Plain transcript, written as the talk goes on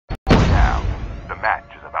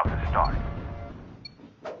match is about to start.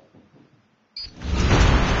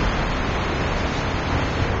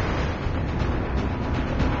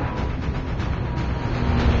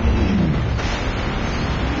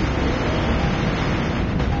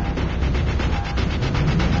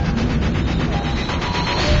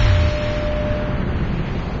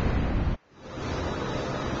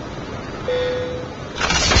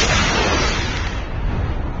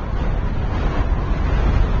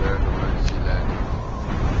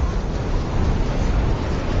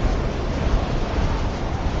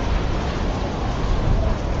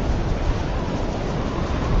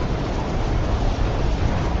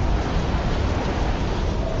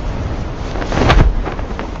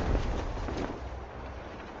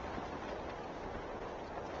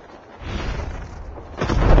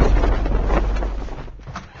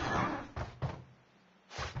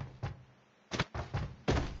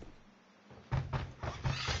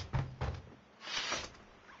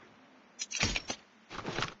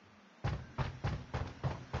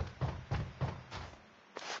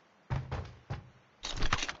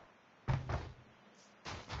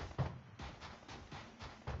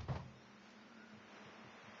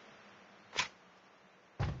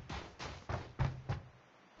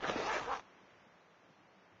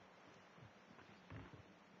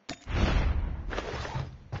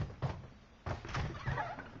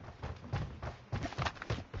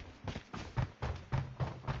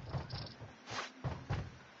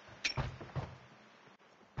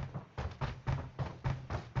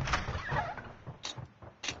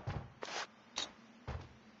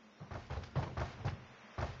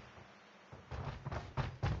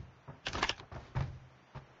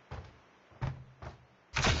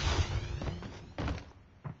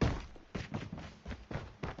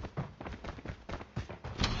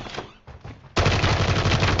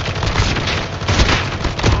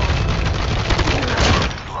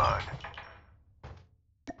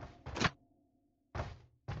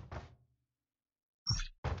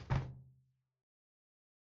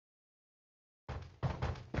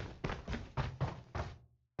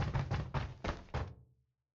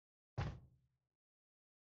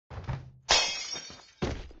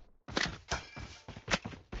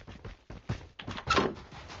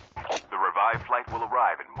 The flight will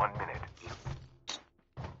arrive in 1 minute.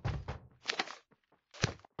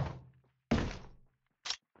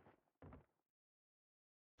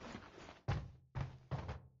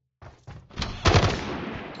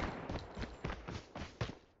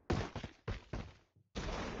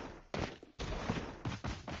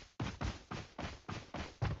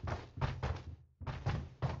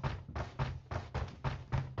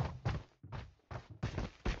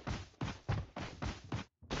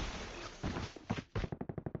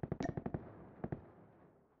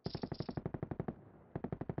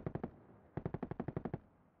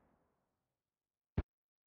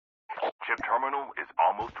 Chip terminal is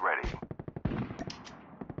almost ready.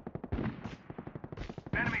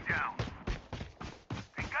 Enemy down.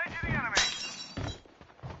 Engage the enemy.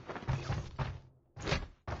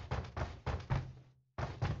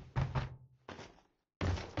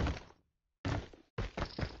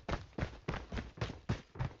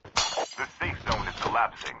 The safe zone is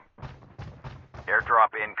collapsing.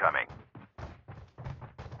 Airdrop incoming.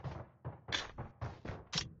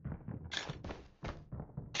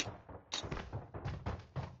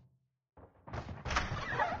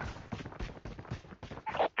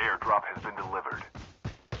 Airdrop has been delivered.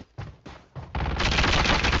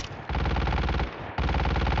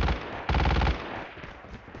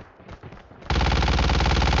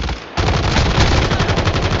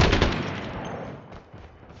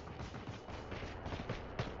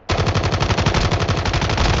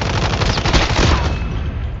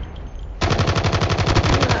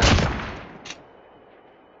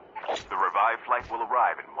 The revived flight will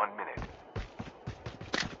arrive in 1 minute.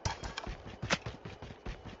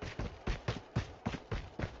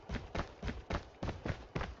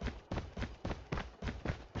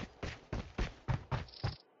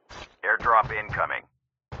 Airdrop incoming.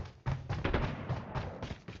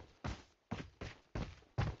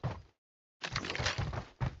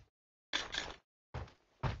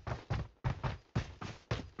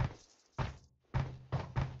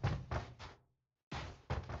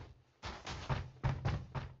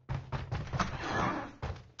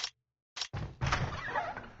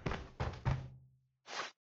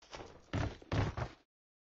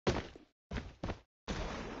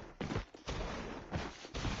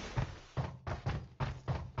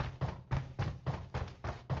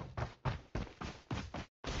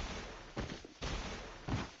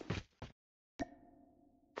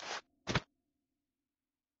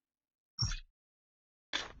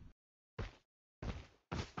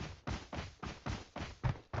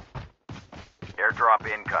 Airdrop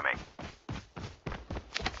incoming.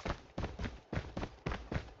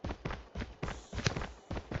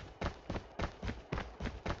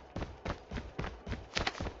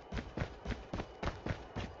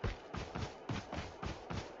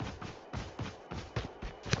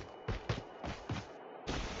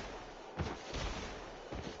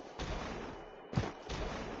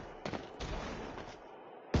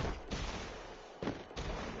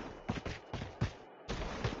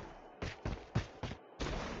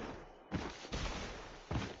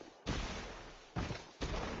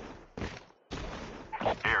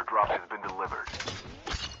 Airdrop has been delivered.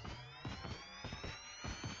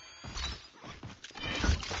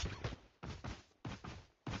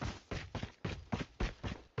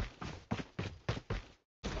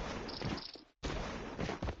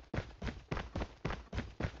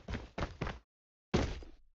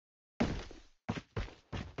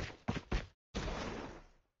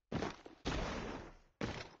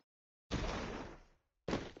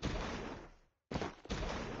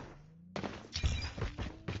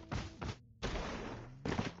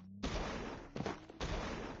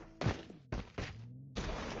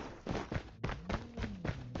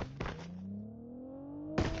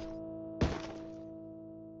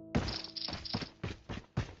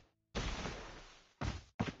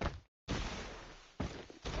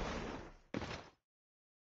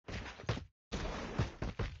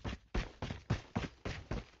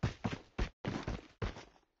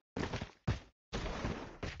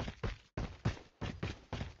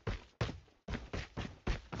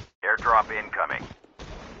 Airdrop incoming.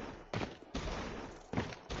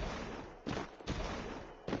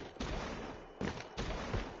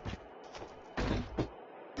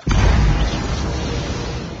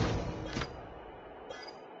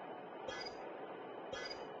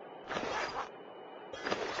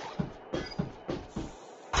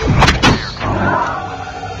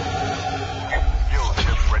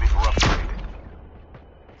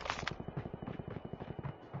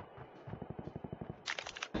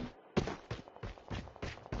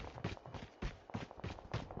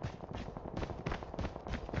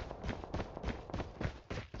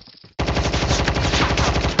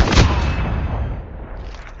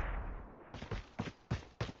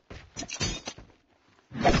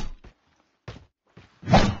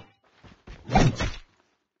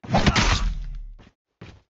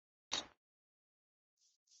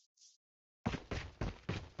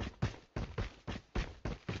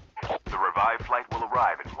 The revived flight will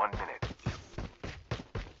arrive in 1 minute.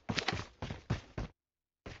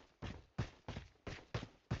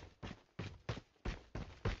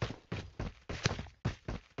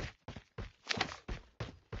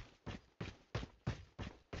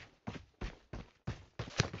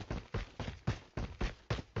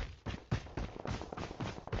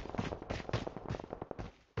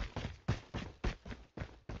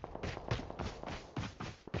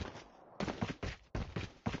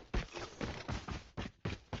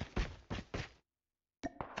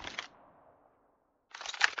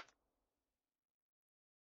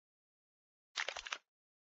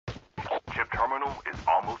 Chip terminal is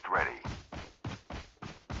almost ready.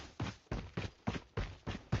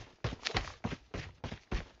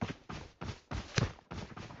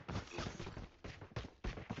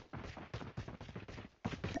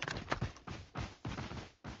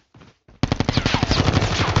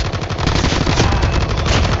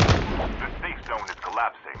 The safe zone is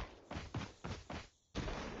collapsing.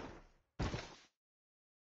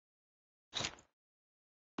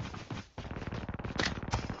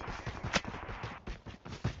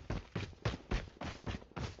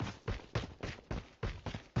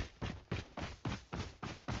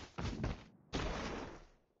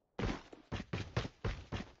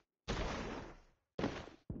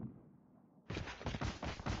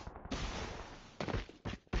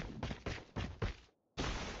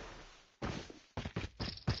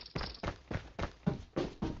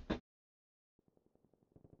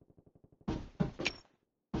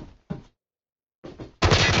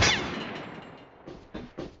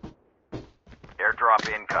 Airdrop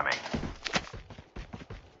incoming.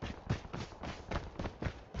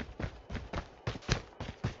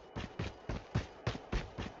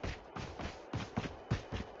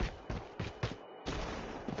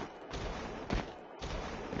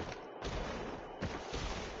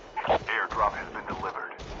 Airdrop has been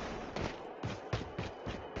delivered.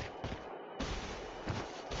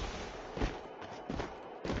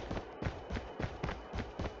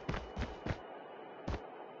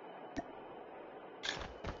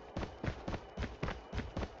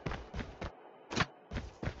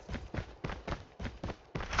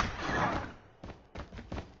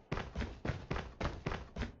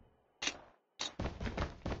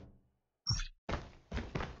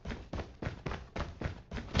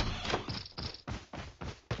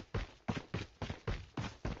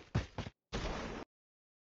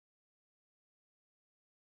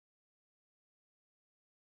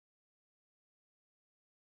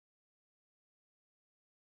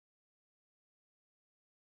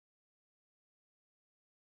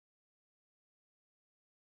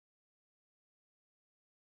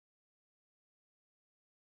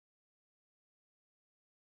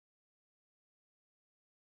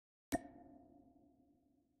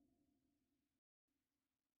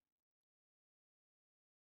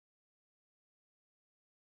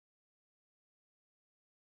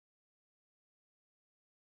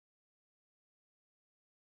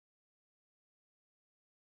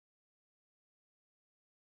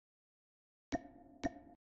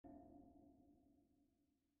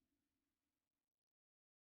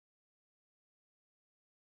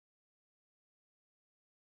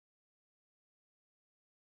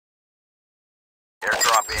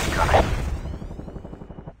 Airdrop incoming.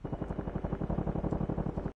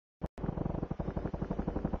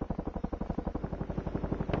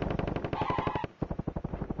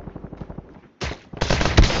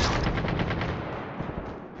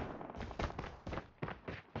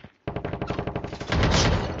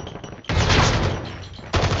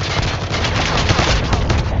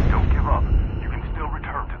 Don't give up. You can still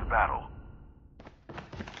return to the battle.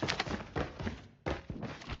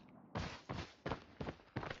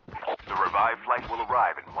 The revived flight will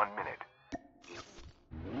arrive in 1 minute.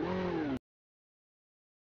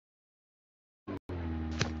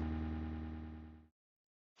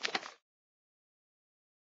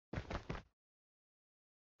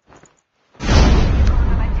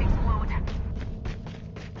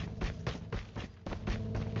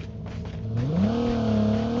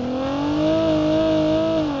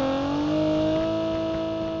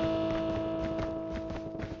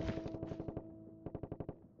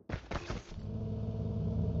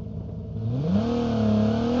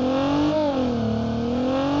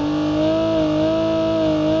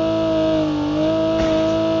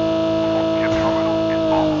 Ship terminal is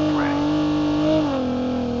almost ready.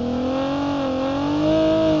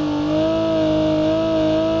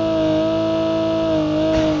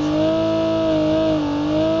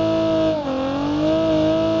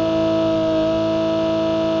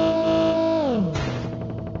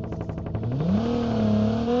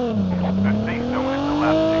 The safe zone is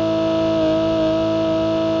collapsing.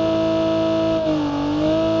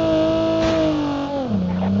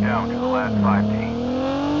 Down to the last 5 teams.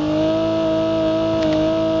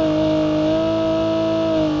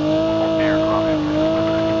 Airdrop has been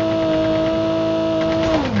delivered.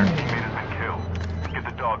 Your teammate has been killed. Get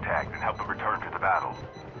the dog tags and help them return to the battle.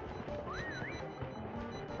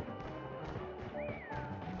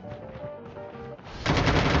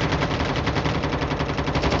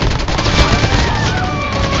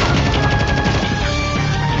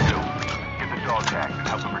 Get the dog tags and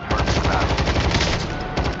help them return to the battle.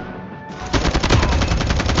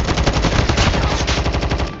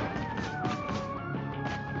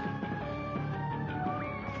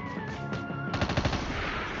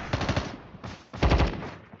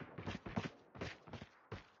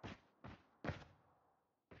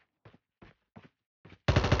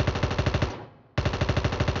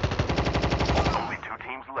 Only 2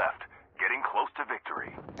 teams left, getting close to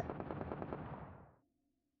victory.